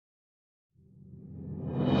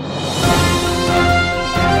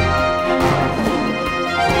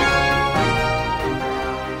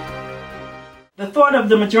thought of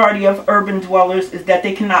the majority of urban dwellers is that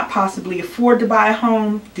they cannot possibly afford to buy a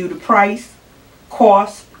home due to price,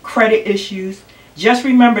 cost, credit issues. Just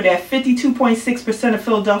remember that 52.6% of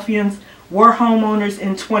Philadelphians were homeowners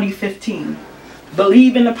in 2015.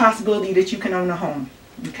 Believe in the possibility that you can own a home.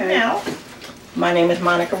 Okay. Now, my name is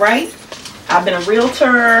Monica Wright. I've been a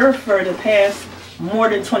realtor for the past more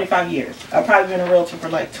than 25 years. I've probably been a realtor for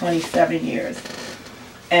like 27 years.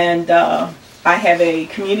 And I have a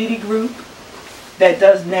community group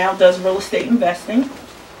that now does real estate investing.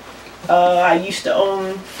 I used to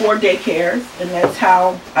own 4 daycares, and that's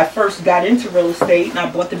how I first got into real estate. And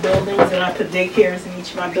I bought the buildings and I put daycares in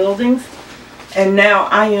each of my buildings. And now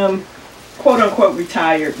I am quote unquote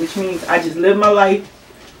retired, which means I just live my life,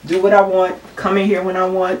 do what I want, come in here when I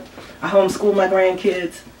want. I homeschool my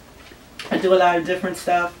grandkids. I do a lot of different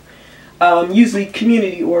stuff, usually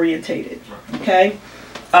community orientated. Okay,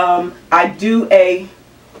 I do a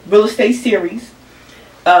real estate series,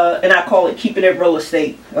 and I call it Keeping It Real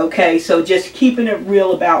Estate. Okay, so just keeping it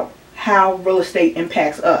real about how real estate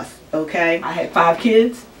impacts us. Okay, I had 5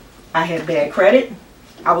 kids. I had bad credit.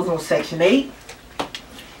 I was on Section 8,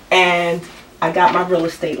 and I got my real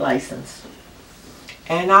estate license.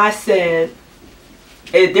 And I said,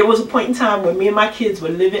 there was a point in time when me and my kids were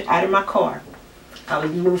living out of my car. I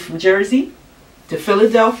was moved from Jersey to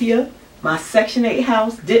Philadelphia. My Section 8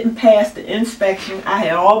 house didn't pass the inspection. I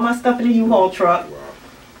had all my stuff in the U-Haul truck.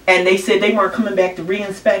 And they said they weren't coming back to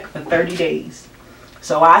re-inspect for 30 days.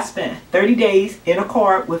 So I spent 30 days in a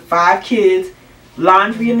car with 5 kids,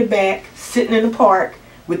 laundry in the back, sitting in the park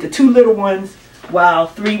with the 2 little ones while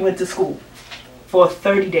 3 went to school for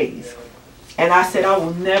 30 days. And I said, I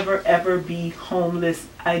will never ever be homeless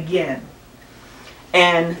again.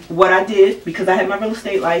 And what I did, because I had my real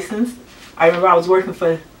estate license, I remember I was working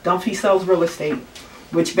for Dunphy Sells Real Estate,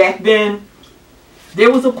 which back then,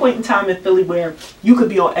 there was a point in time in Philly where you could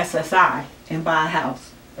be on SSI and buy a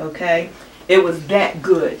house, okay? It was that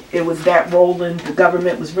good. It was that rolling. The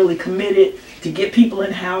government was really committed to get people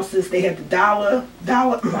in houses. They had the dollar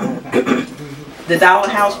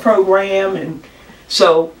house program. And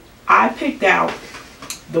so I picked out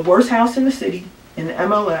the worst house in the city in the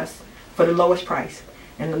MLS for the lowest price.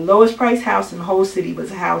 And the lowest price house in the whole city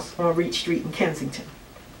was a house on Wright Street in Kensington.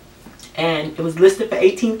 And it was listed for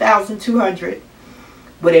 $18,200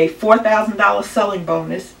 with a $4,000 selling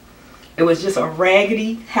bonus. It was just a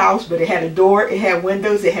raggedy house, but it had a door, it had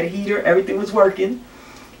windows, it had a heater, everything was working.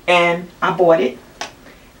 And I bought it.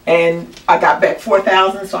 And I got back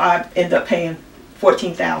 $4,000, so I ended up paying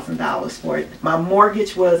 $14,000 for it. My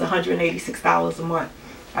mortgage was $186 a month.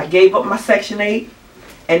 I gave up my Section 8,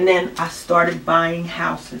 and then I started buying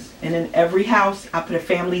houses. And in every house, I put a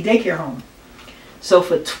family daycare home. So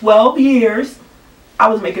for 12 years, I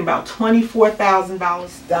was making about $24,000.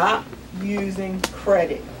 Stop using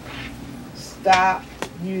credit. Stop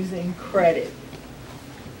using credit.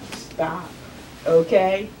 Stop.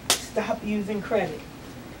 Okay? Stop using credit.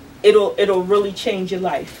 It'll really change your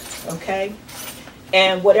life. Okay?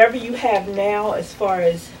 And whatever you have now, as far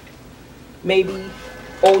as maybe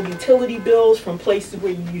old utility bills from places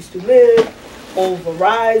where you used to live, old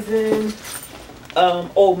Verizon,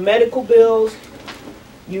 old medical bills,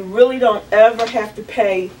 you really don't ever have to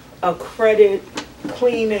pay a credit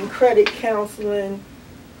cleaning, credit counseling.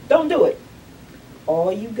 Don't do it.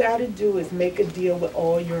 All you got to do is make a deal with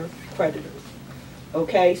all your creditors.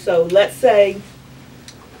 Okay, so let's say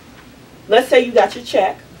you got your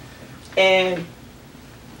check and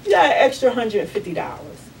you got an extra $150,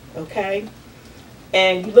 okay?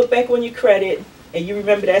 And you look back on your credit and you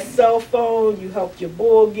remember that cell phone you helped your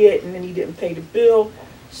boy get and then he didn't pay the bill.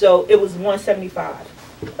 So it was $175,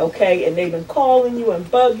 okay? And they've been calling you and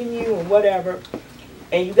bugging you and whatever.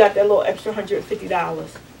 And you got that little extra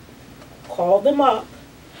 $150. Call them up,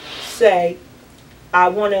 say, I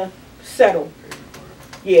want to settle.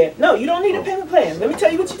 Yeah, no, you don't need a payment plan. Let me tell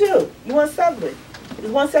you what you do. You want to settle it. It's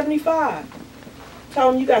 $175. Tell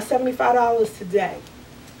them you got $75 today.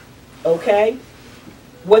 Okay?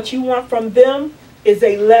 What you want from them is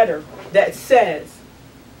a letter that says,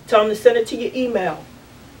 tell them to send it to your email.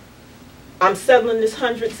 I'm settling this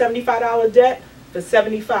 $175 debt for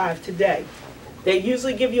 $75 today. They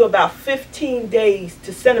usually give you about 15 days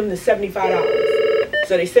to send them the $75.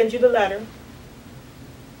 So they send you the letter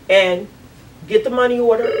and get the money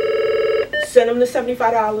order, send them the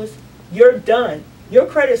 $75. You're done. Your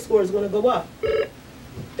credit score is going to go up.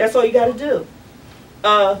 That's all you got to do.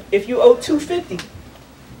 If you owe $250,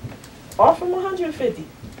 offer them $150.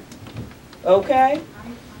 Okay?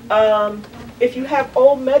 If you have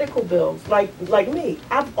old medical bills, like me,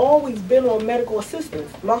 I've always been on medical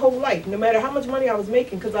assistance my whole life, no matter how much money I was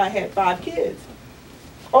making because I had 5 kids.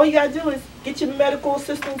 All you gotta do is get your medical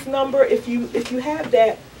assistance number if you have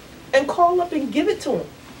that, and call up and give it to them,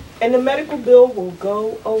 and the medical bill will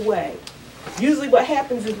go away. Usually what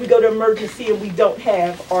happens is we go to emergency and we don't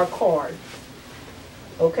have our card.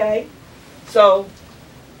 Okay? So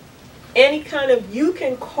any kind of, you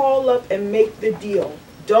can call up and make the deal.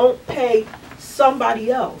 Don't pay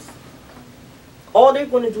somebody else. All they're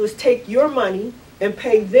going to do is take your money and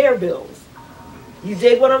pay their bills. You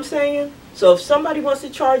dig what I'm saying? So if somebody wants to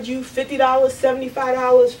charge you $50,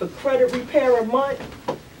 $75 for credit repair a month,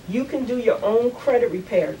 you can do your own credit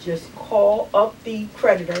repair. Just call up the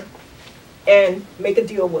creditor and make a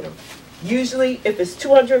deal with them. Usually if it's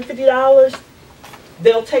 $250,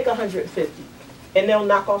 they'll take $150 and they'll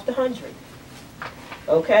knock off the $100.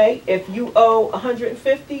 Okay? If you owe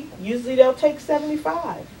 $150, usually they'll take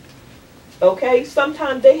 $75. Okay?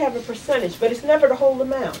 Sometimes they have a percentage, but it's never the whole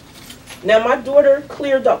amount. Now my daughter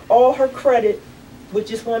cleared up all her credit with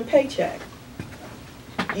just one paycheck.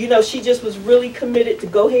 You know, she just was really committed to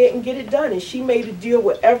go ahead and get it done, and she made a deal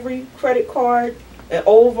with every credit card, an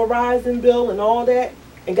old Verizon bill and all that,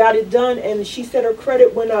 and got it done, and she said her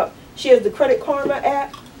credit went up. She has the Credit Karma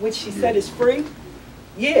app, which she said is free.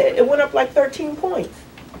 Yeah, it went up like 13 points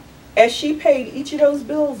as she paid each of those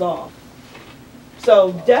bills off.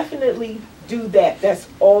 So definitely do that. That's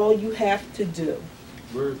all you have to do.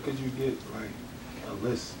 Where could you get like a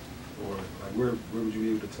list, or like where would you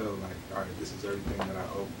be able to tell, like, all right, this is everything that I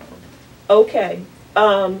owe from? Okay.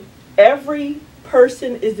 Every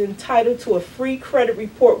person is entitled to a free credit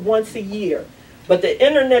report once a year, but the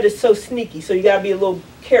internet is so sneaky, so you got to be a little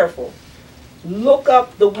careful. Look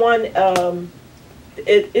up the one,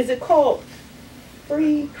 is it called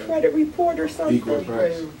Free Credit Report or something?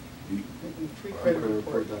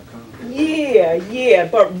 FreeCreditReport.com. Yeah,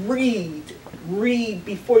 but read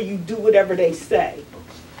before you do whatever they say.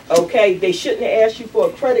 Okay, they shouldn't ask you for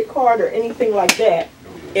a credit card or anything like that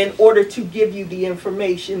in order to give you the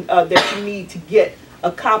information that you need to get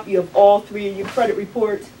a copy of all 3 of your credit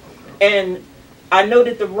reports. And I know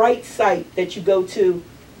that the Wright site that you go to,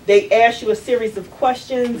 they ask you a series of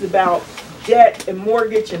questions about debt and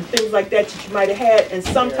mortgage and things like that that you might have had, and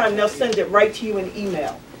sometimes they'll send it right to you in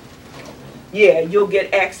email. Yeah, you'll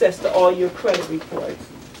get access to all your credit reports.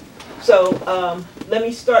 So let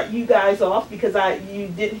me start you guys off, because you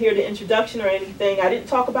didn't hear the introduction or anything. I didn't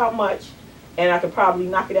talk about much, and I could probably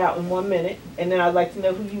knock it out in 1 minute, and then I'd like to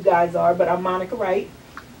know who you guys are. But I'm Monica Wright.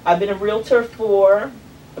 I've been a realtor for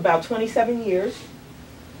about 27 years.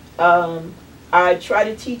 I try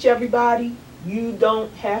to teach everybody you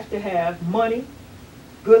don't have to have money,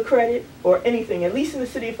 good credit, or anything, at least in the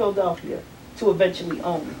city of Philadelphia, to eventually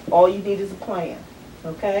own it. All you need is a plan,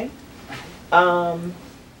 okay?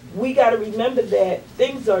 We got to remember that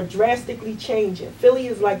things are drastically changing. Philly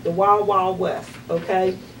is like the wild, wild west,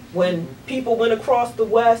 okay? When people went across the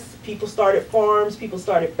west, people started farms, people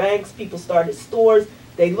started banks, people started stores.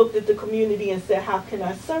 They looked at the community and said, how can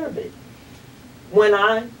I serve it? When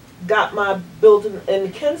I got my building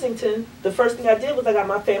in Kensington, the first thing I did was I got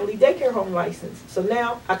my family daycare home license. So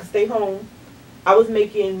now I could stay home. I was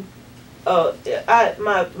making,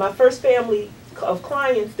 my first family of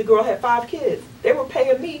clients, the girl had 5 kids. They were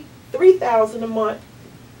paying me $3,000 a month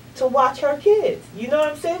to watch her kids. You know what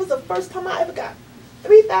I'm saying? It was the first time I ever got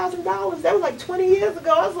 $3,000. That was like 20 years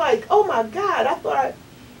ago. I was like, oh my God. I thought,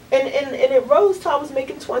 and it rose to I was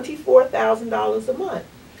making $24,000 a month.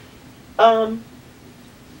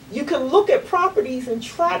 You can look at properties and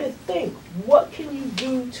try to think, what can you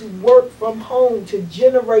do to work from home to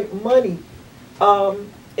generate money?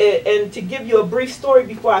 And to give you a brief story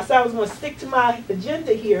before I said I was going to stick to my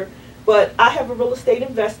agenda here, but I have a real estate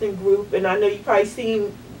investing group, and I know you've probably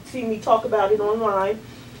seen me talk about it online.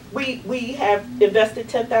 We have invested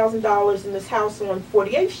 $10,000 in this house on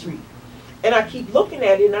 48th Street. And I keep looking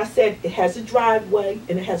at it, and I said, it has a driveway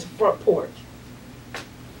and it has a front porch.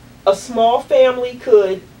 A small family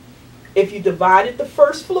could, if you divided the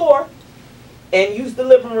first floor and use the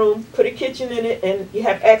living room, put a kitchen in it, and you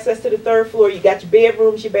have access to the 3rd floor, you got your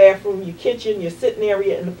bedrooms, your bathroom, your kitchen, your sitting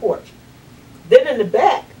area, and the porch. Then in the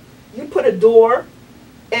back, you put a door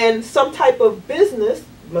and some type of business,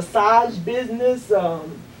 massage business,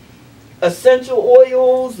 essential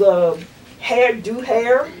oils,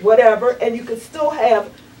 hair, whatever, and you could still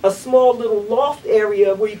have a small little loft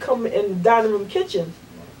area where you come in the dining room kitchen.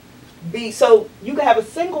 So you could have a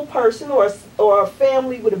single person or a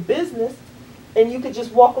family with a business, and you could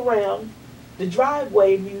just walk around the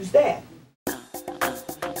driveway and use that.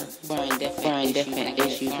 different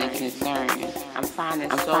issues and concerns. I'm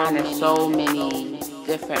finding so many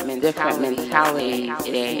different mentalities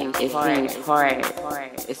that it seems hard.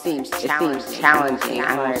 It seems challenging.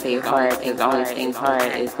 I don't say hard because the only thing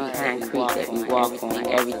hard is the concrete that we walk on.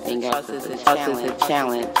 Everything else is a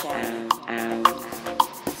challenge.